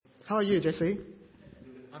How are you, Jesse?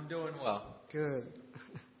 I'm doing well. Good.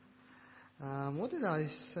 What did I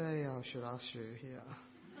say I should ask you here?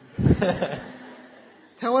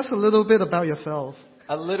 Tell us a little bit about yourself.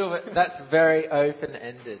 A little bit. That's very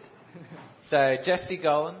open-ended. So, Jesse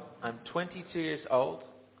Golan, I'm 22 years old.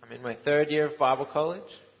 I'm in my third year of Bible college.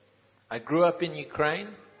 I grew up in Ukraine.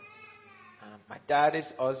 My dad is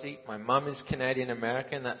Aussie. My mum is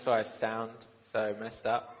Canadian-American. That's why I sound so messed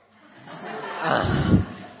up.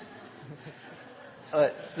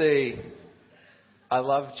 Let's see. I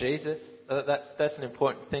love Jesus. That's an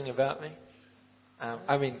important thing about me.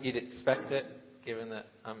 I mean, you'd expect it, given that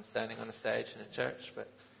I'm standing on a stage in a church, but...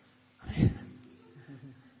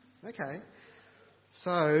 Okay.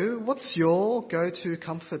 So, what's your go-to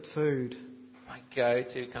comfort food? My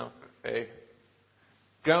go-to comfort food.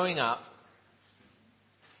 Growing up,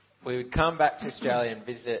 we would come back to Australia and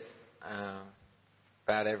visit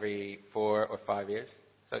about every 4 or 5 years.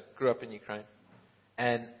 So I grew up in Ukraine.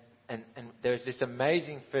 And there was this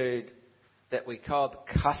amazing food that we called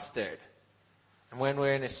custard. And when we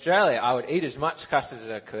were in Australia, I would eat as much custard as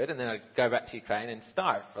I could, and then I'd go back to Ukraine and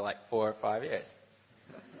starve for like 4 or 5 years.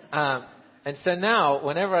 And so now,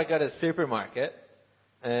 whenever I go to the supermarket,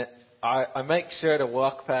 I make sure to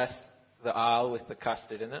walk past the aisle with the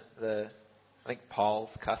custard in it, I think Paul's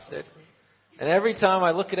custard. And every time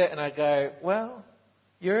I look at it and I go, well,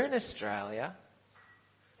 you're in Australia.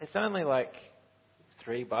 It's only like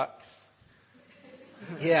 $3.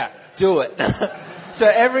 Yeah, do it. So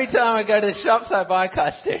every time I go to the shops, I buy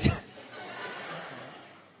custard.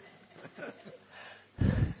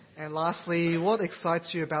 And lastly, what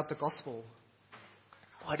excites you about the gospel?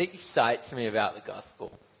 What excites me about the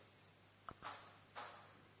gospel?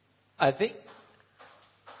 I think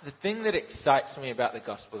the thing that excites me about the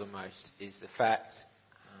gospel the most is the fact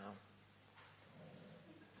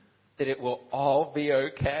that it will all be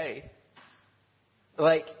okay.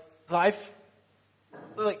 Like, life,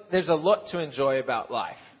 there's a lot to enjoy about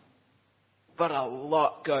life, but a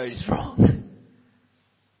lot goes wrong.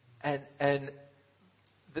 And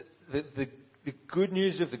the good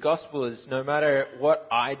news of the gospel is no matter what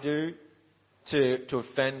I do to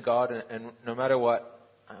offend God, and no matter what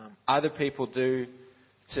other people do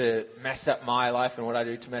to mess up my life and what I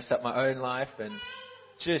do to mess up my own life, and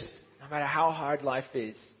just no matter how hard life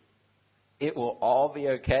is, it will all be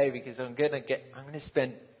okay, because I'm going to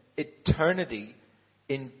spend eternity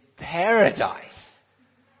in paradise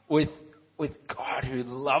with God who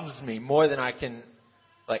loves me more than I can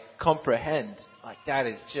comprehend. That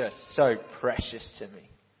is just so precious to me.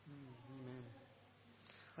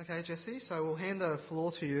 Okay, Jesse, so we'll hand the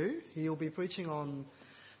floor to you. He'll be preaching on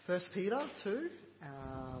 1 Peter 2.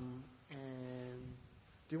 And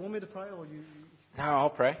do you want me to pray or you? No, I'll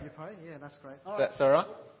pray. You pray? Yeah, that's great. That's all right.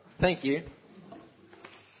 Thank you.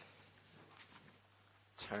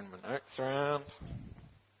 Turn my notes around.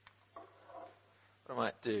 What I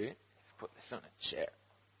might do is put this on a chair.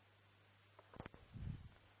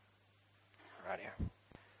 Right here.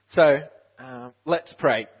 So, let's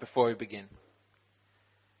pray before we begin.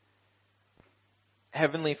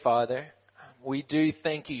 Heavenly Father, we do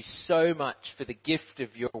thank you so much for the gift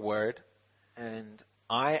of your word. And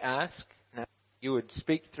I ask now you would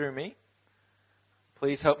speak through me.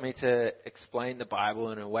 Please help me to explain the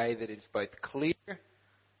Bible in a way that is both clear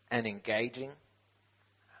and engaging.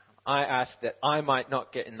 I ask that I might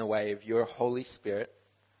not get in the way of your Holy Spirit,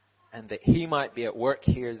 and that he might be at work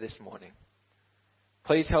here this morning.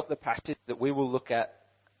 Please help the passage that we will look at,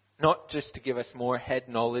 not just to give us more head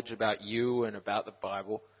knowledge about you and about the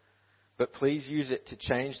Bible, but please use it to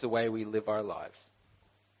change the way we live our lives.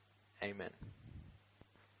 Amen.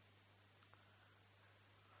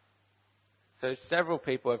 So several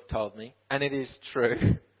people have told me, and it is true,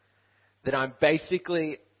 that I'm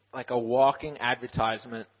basically like a walking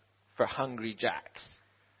advertisement for Hungry Jack's.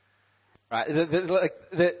 Right?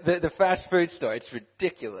 The fast food store, it's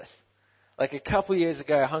ridiculous. Like a couple years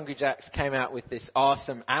ago, Hungry Jack's came out with this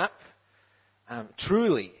awesome app.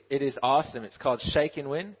 Truly, it is awesome. It's called Shake and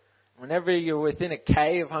Win. Whenever you're within a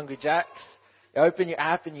K of Hungry Jack's, you open your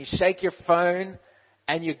app and you shake your phone,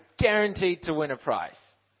 and you're guaranteed to win a prize.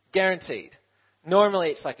 Guaranteed. Normally,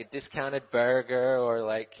 it's like a discounted burger or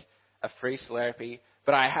like a free Slurpee.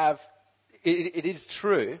 But it is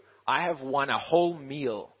true, I have won a whole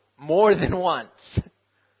meal more than once.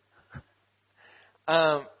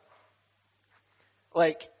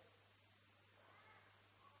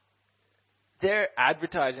 Their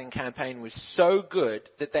advertising campaign was so good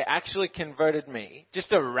that they actually converted me,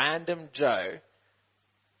 just a random Joe,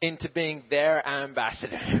 into being their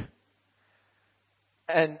ambassador.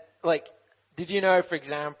 And did you know, for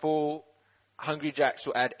example, Hungry Jack's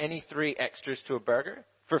will add any 3 extras to a burger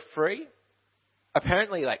for free.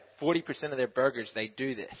 Apparently, like 40% of their burgers, they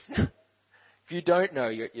do this. If you don't know,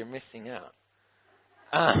 you're missing out.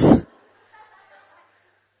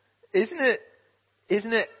 Isn't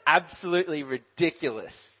it absolutely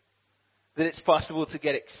ridiculous that it's possible to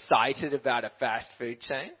get excited about a fast food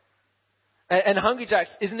chain? And Hungry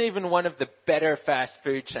Jack's isn't even one of the better fast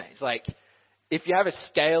food chains. Like, if you have a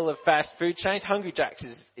scale of fast food chains, Hungry Jack's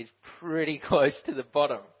is pretty close to the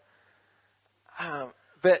bottom.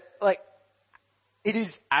 But, like, it is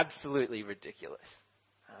absolutely ridiculous.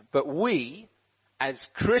 But we, as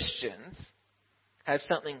Christians, have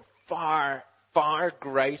something far, far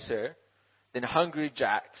greater than Hungry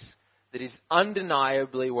Jack's that is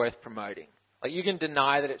undeniably worth promoting. Like, you can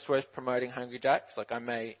deny that it's worth promoting Hungry Jack's, like I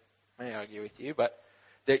may argue with you, but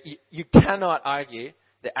that you cannot argue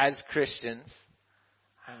that as Christians,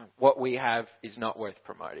 what we have is not worth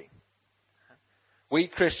promoting. We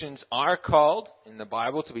Christians are called in the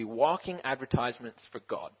Bible to be walking advertisements for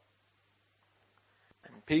God.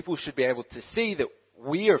 And people should be able to see that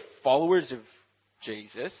we are followers of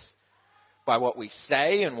Jesus by what we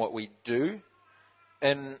say and what we do.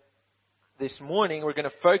 And this morning we're going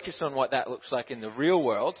to focus on what that looks like in the real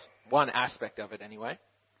world, one aspect of it anyway,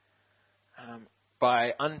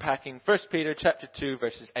 by unpacking 1 Peter chapter 2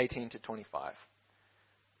 verses 18 to 25.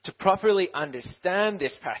 To properly understand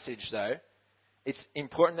this passage though, it's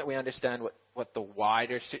important that we understand what the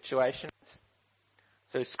wider situation is.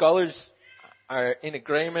 So scholars are in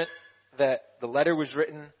agreement that the letter was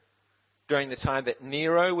written during the time that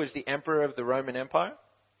Nero was the emperor of the Roman Empire.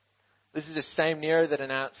 This is the same Nero that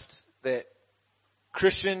announced that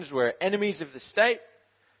Christians were enemies of the state.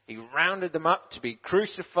 He rounded them up to be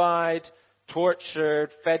crucified, tortured,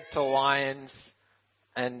 fed to lions,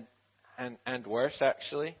 and worse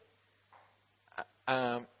actually.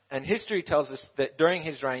 And history tells us that during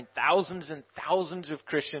his reign, thousands and thousands of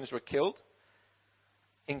Christians were killed,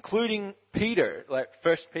 including Peter, like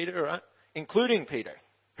 1 Peter, right? Including Peter,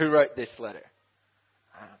 who wrote this letter.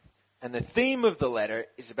 And the theme of the letter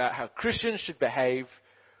is about how Christians should behave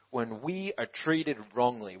when we are treated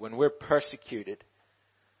wrongly, when we're persecuted.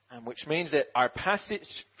 Which means that our passage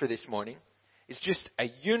for this morning is just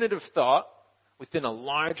a unit of thought within a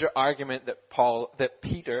larger argument that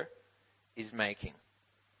Peter is making.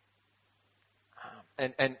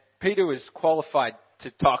 And Peter was qualified to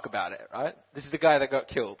talk about it, right? This is the guy that got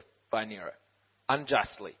killed by Nero,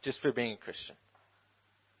 unjustly, just for being a Christian.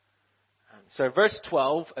 So verse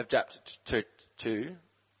 12 of chapter 2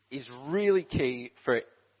 is really key for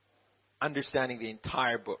understanding the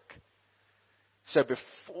entire book. So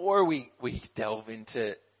before we delve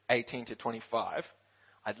into 18 to 25,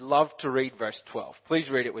 I'd love to read verse 12. Please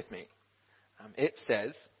read it with me. It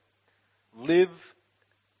says, "Live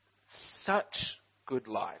such good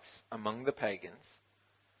lives among the pagans,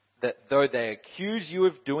 that though they accuse you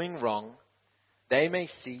of doing wrong, they may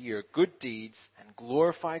see your good deeds and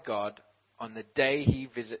glorify God on the day he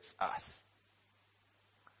visits us."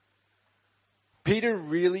 Peter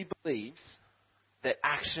really believes that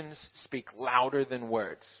actions speak louder than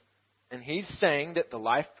words. And he's saying that the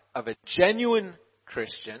life of a genuine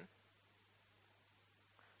Christian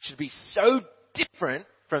should be so different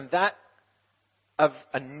from that of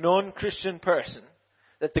a non-Christian person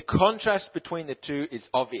that the contrast between the two is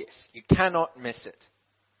obvious. You cannot miss it.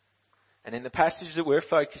 And in the passage that we're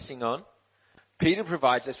focusing on, Peter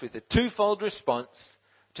provides us with a twofold response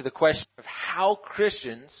to the question of how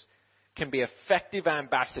Christians can be effective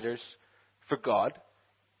ambassadors for God,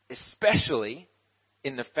 especially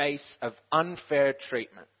in the face of unfair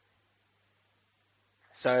treatment.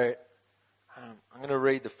 So, I'm going to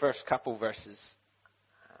read the first couple verses.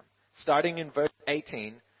 Starting in verse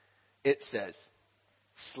 18, it says,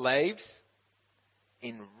 "Slaves,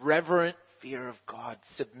 in reverent fear of God,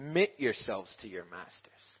 submit yourselves to your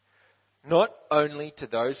masters, not only to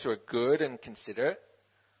those who are good and considerate,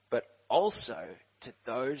 but also to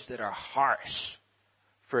those that are harsh.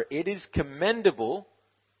 For it is commendable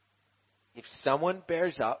if someone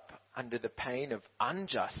bears up under the pain of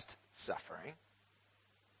unjust suffering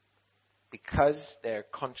because they are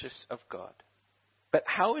conscious of God. But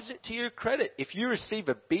how is it to your credit if you receive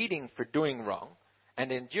a beating for doing wrong and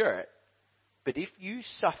endure it? But if you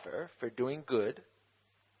suffer for doing good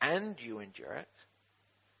and you endure it,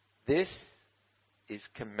 this is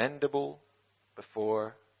commendable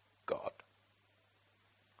before God."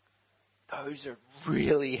 Those are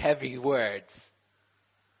really heavy words.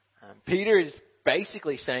 Peter is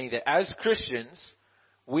basically saying that as Christians,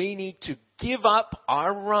 we need to give up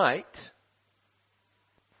our right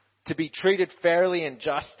to be treated fairly and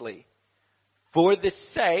justly for the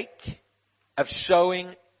sake of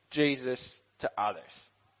showing Jesus to others.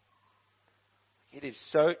 It is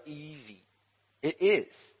so easy. It is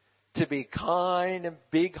to be kind and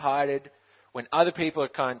big-hearted when other people are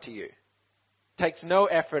kind to you. It takes no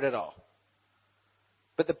effort at all.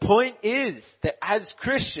 But the point is that as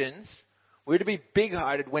Christians, we're to be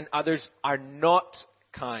big-hearted when others are not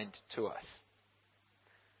kind to us.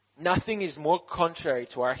 Nothing is more contrary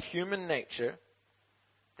to our human nature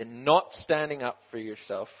than not standing up for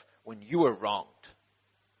yourself when you are wronged.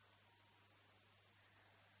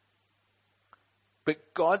 But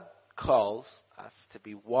God calls us to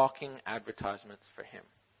be walking advertisements for Him.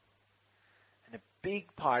 And a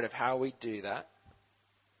big part of how we do that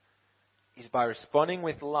is by responding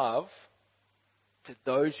with love to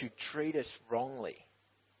those who treat us wrongly.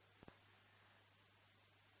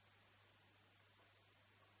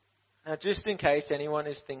 Now, just in case anyone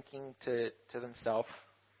is thinking to themselves,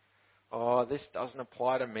 oh, this doesn't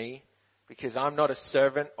apply to me because I'm not a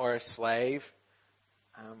servant or a slave,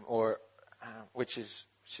 which is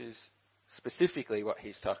specifically what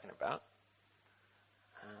he's talking about.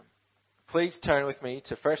 Please turn with me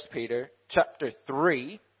to 1 Peter chapter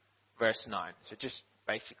 3, verse 9. So just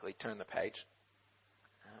basically turn the page.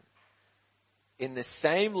 In the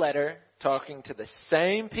same letter, talking to the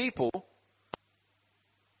same people,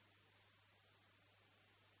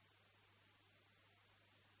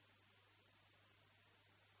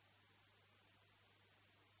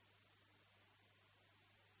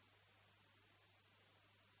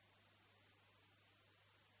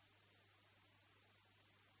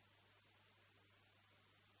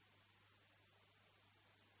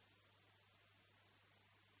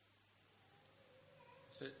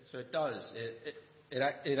 So it does.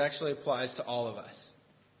 It actually applies to all of us,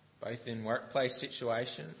 both in workplace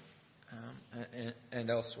situation and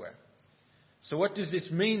elsewhere. So what does this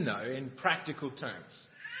mean, though, in practical terms?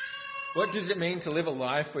 What does it mean to live a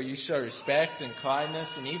life where you show respect and kindness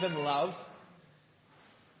and even love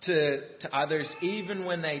to others, even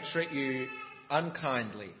when they treat you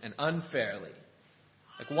unkindly and unfairly?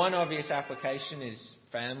 Like, one obvious application is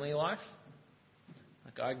family life.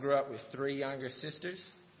 Like, I grew up with 3 younger sisters,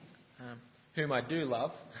 whom I do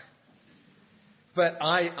love. But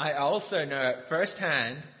I also know at first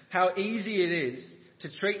hand how easy it is to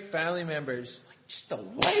treat family members like just the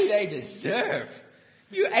way they deserve.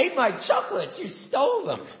 You ate my chocolates, you stole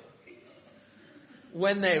them.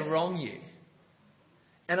 When they wrong you.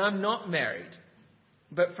 And I'm not married,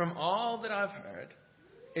 but from all that I've heard,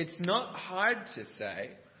 it's not hard to say,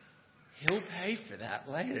 he'll pay for that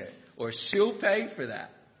later. Or she'll pay for that.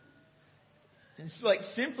 It's like,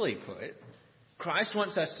 simply put, Christ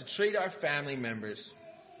wants us to treat our family members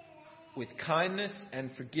with kindness and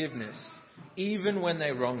forgiveness, even when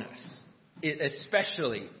they wrong us.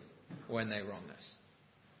 Especially when they wrong us.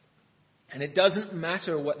 And it doesn't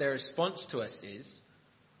matter what their response to us is.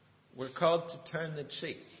 We're called to turn the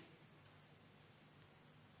cheek.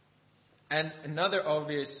 And another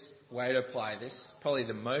obvious way to apply this, probably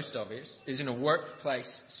the most obvious, is in a workplace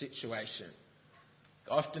situation.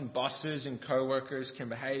 Often bosses and co-workers can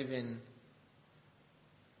behave in,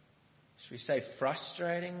 should we say,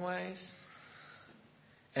 frustrating ways?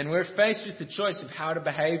 And we're faced with the choice of how to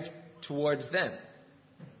behave towards them.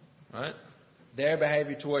 Right? Their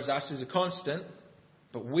behavior towards us is a constant,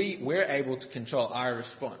 but we're able to control our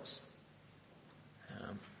response.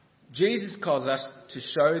 Jesus calls us to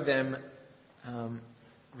show them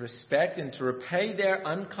respect and to repay their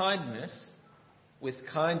unkindness with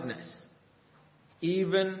kindness,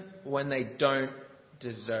 even when they don't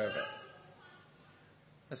deserve it.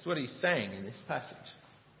 That's what he's saying in this passage.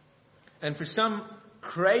 And for some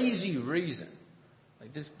crazy reason,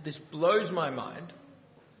 like this blows my mind,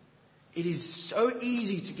 it is so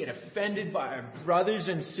easy to get offended by our brothers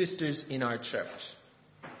and sisters in our church.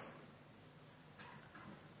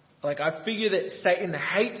 Like, I figure that Satan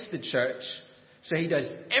hates the church, so he does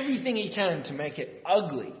everything he can to make it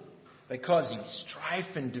ugly by causing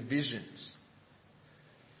strife and divisions.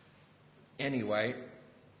 Anyway,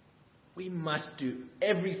 we must do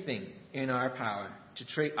everything in our power to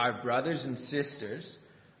treat our brothers and sisters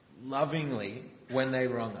lovingly when they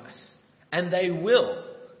wrong us. And they will,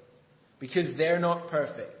 because they're not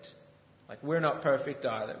perfect. Like, we're not perfect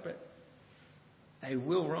either, but they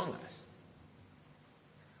will wrong us.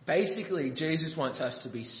 Basically, Jesus wants us to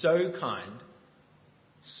be so kind,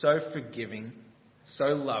 so forgiving, so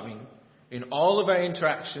loving in all of our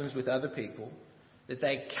interactions with other people that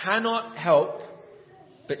they cannot help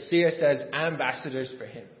but see us as ambassadors for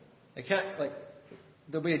Him. They can't,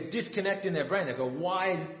 there'll be a disconnect in their brain. They go,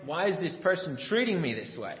 why is this person treating me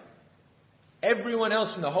this way? Everyone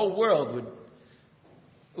else in the whole world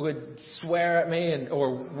would swear at me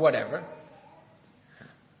or whatever.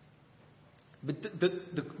 But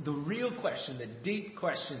the real question, the deep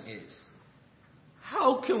question is,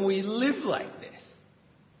 how can we live like this?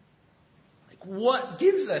 Like, what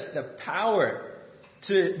gives us the power,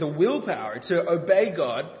 the willpower to obey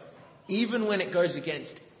God, even when it goes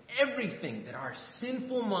against everything that our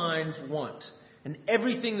sinful minds want and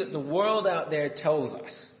everything that the world out there tells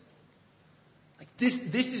us? Like,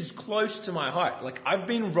 this is close to my heart. Like, I've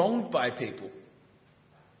been wronged by people,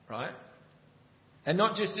 right? And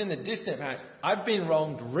not just in the distant past. I've been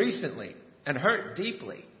wronged recently and hurt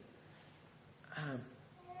deeply.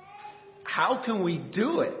 How can we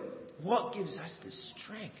do it? What gives us the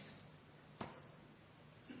strength?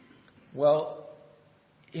 Well,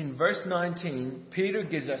 in verse 19, Peter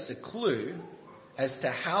gives us a clue as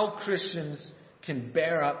to how Christians can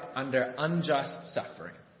bear up under unjust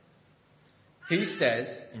suffering. He says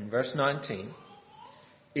in verse 19,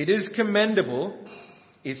 "It is commendable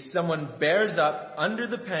if someone bears up under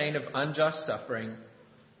the pain of unjust suffering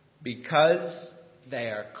because they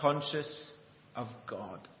are conscious of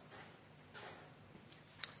God."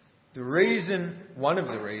 One of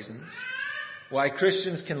the reasons why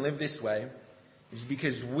Christians can live this way is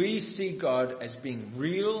because we see God as being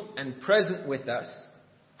real and present with us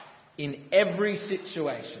in every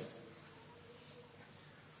situation.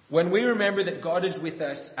 When we remember that God is with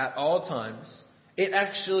us at all times, it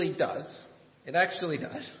actually does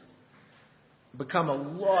become a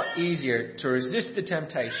lot easier to resist the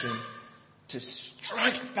temptation to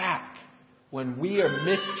strike back when we are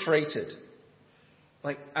mistreated.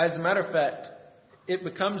 Like, as a matter of fact, it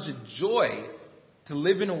becomes a joy to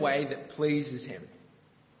live in a way that pleases Him.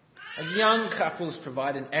 And young couples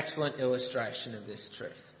provide an excellent illustration of this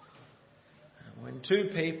truth. When two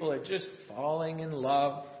people are just falling in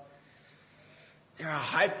love, they're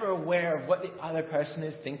hyper aware of what the other person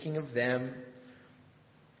is thinking of them.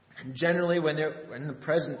 And generally, when they're in the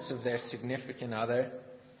presence of their significant other,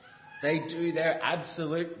 they do their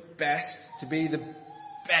absolute best to be the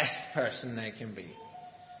best person they can be.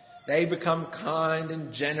 They become kind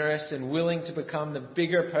and generous and willing to become the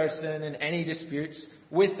bigger person in any disputes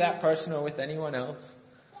with that person or with anyone else.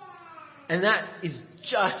 And that is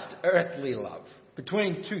just earthly love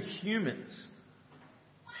between two humans.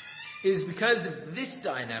 It is because of this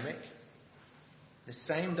dynamic, the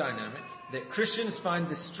same dynamic, that Christians find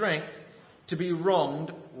the strength to be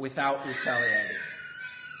wronged without retaliating.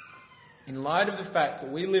 In light of the fact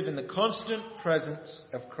that we live in the constant presence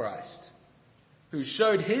of Christ, who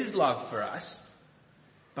showed His love for us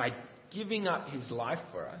by giving up His life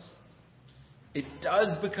for us, it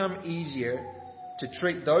does become easier to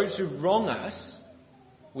treat those who wrong us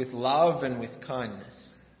with love and with kindness.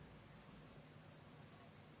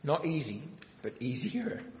 Not easy, but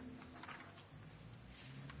easier.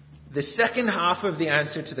 The second half of the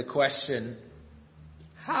answer to the question,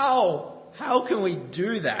 how can we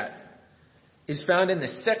do that, is found in the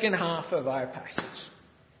second half of our passage.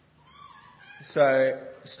 So,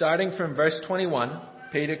 starting from verse 21,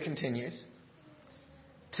 Peter continues,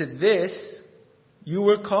 "To this you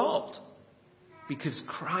were called, because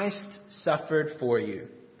Christ suffered for you,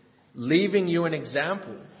 leaving you an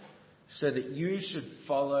example, so that you should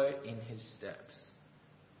follow in His steps.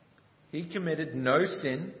 He committed no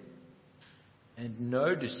sin, and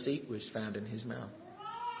no deceit was found in His mouth.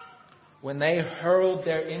 When they hurled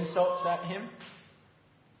their insults at Him,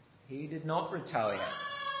 He did not retaliate.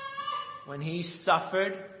 When He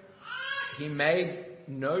suffered, He made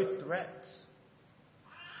no threats.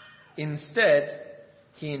 Instead,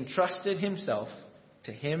 He entrusted Himself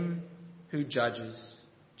to Him who judges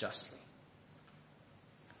justly."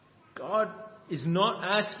 God is not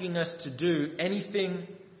asking us to do anything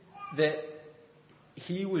that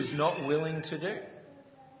He was not willing to do.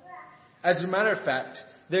 As a matter of fact,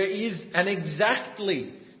 there is an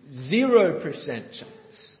exactly 0%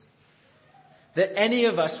 chance that any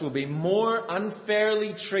of us will be more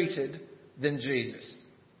unfairly treated than Jesus.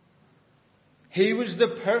 He was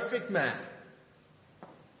the perfect man,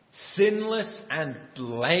 sinless and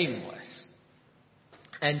blameless,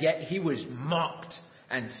 and yet He was mocked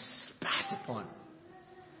and spat upon,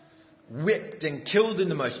 whipped and killed in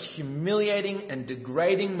the most humiliating and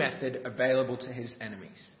degrading method available to His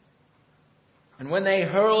enemies. And when they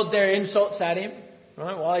hurled their insults at Him,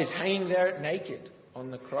 right, while He's hanging there naked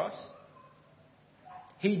on the cross,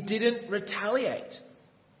 He didn't retaliate.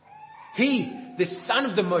 He, the Son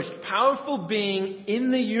of the most powerful being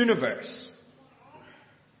in the universe,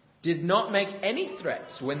 did not make any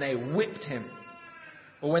threats when they whipped Him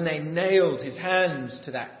or when they nailed His hands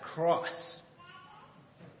to that cross.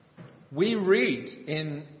 We read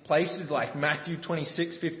in places like Matthew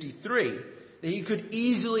 26:53 that he could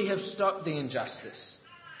easily have stopped the injustice.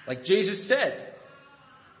 Like Jesus said,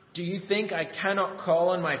 "Do you think I cannot call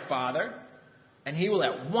on my Father, and he will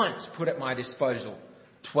at once put at my disposal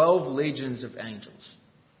 12 legions of angels?"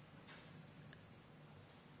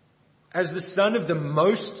 As the Son of the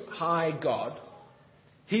Most High God,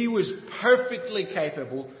 he was perfectly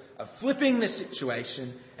capable of flipping the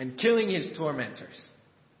situation and killing his tormentors.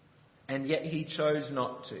 And yet he chose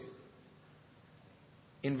not to.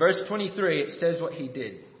 In verse 23, it says what he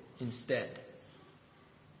did instead.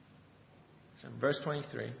 So in verse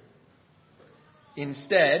 23,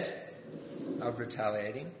 instead of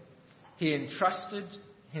retaliating, he entrusted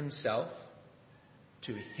himself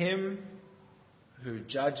to him who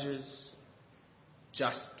judges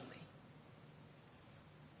justly.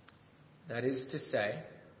 That is to say,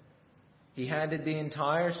 he handed the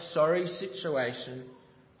entire sorry situation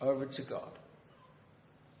over to God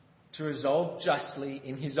to resolve justly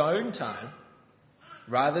in his own time,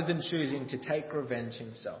 rather than choosing to take revenge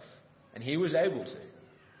himself. And he was able to.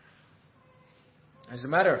 As a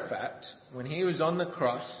matter of fact, when he was on the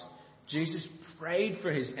cross, Jesus prayed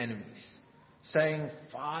for his enemies, saying,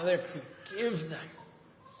 "Father, forgive them,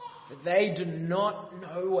 for they do not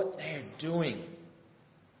know what they are doing."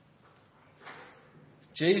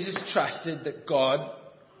 Jesus trusted that God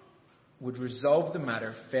would resolve the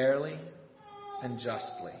matter fairly and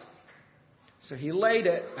justly. So he laid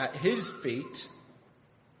it at his feet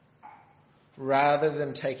rather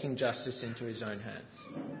than taking justice into his own hands.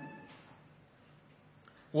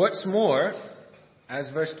 What's more, as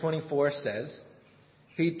verse 24 says,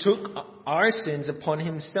 he took our sins upon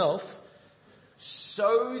himself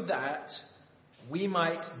so that we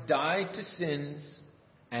might die to sins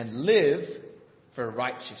and live for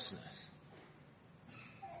righteousness.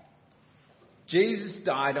 Jesus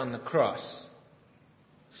died on the cross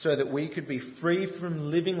so that we could be free from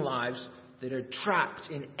living lives that are trapped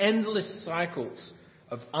in endless cycles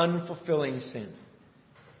of unfulfilling sin.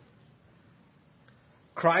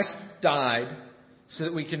 Christ died so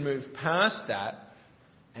that we can move past that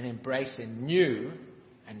and embrace a new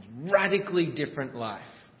and radically different life.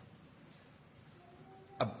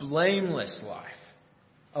 A blameless life.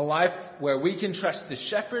 A life where we can trust the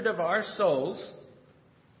shepherd of our souls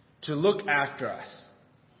to look after us.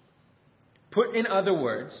 Put in other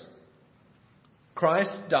words,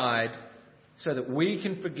 Christ died so that we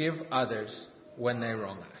can forgive others when they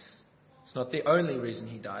wrong us. It's not the only reason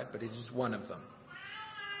he died, but it is one of them.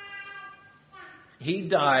 He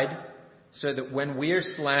died so that when we are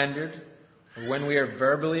slandered, or when we are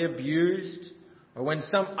verbally abused, or when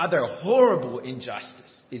some other horrible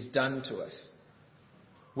injustice is done to us,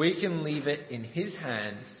 we can leave it in his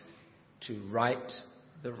hands to right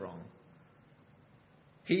the wrong.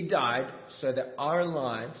 He died so that our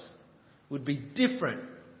lives would be different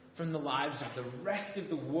from the lives of the rest of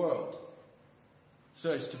the world,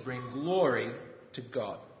 so as to bring glory to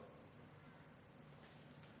God.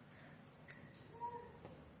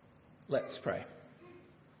 Let's pray.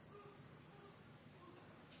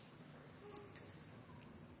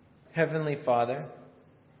 Heavenly Father,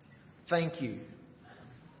 thank you.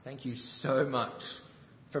 Thank you so much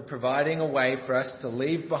for providing a way for us to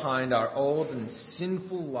leave behind our old and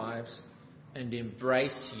sinful lives and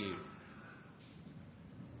embrace you.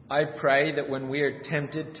 I pray that when we are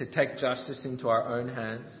tempted to take justice into our own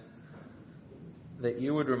hands, that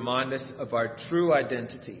you would remind us of our true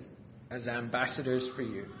identity as ambassadors for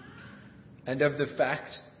you, and of the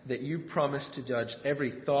fact that you promise to judge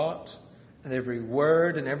every thought and every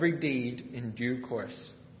word and every deed in due course.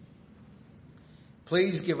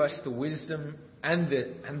 Please give us the wisdom and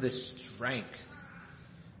the strength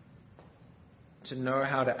to know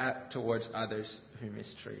how to act towards others who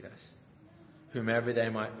mistreat us, whomever they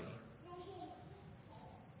might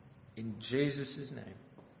be. In Jesus' name,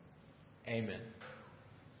 amen.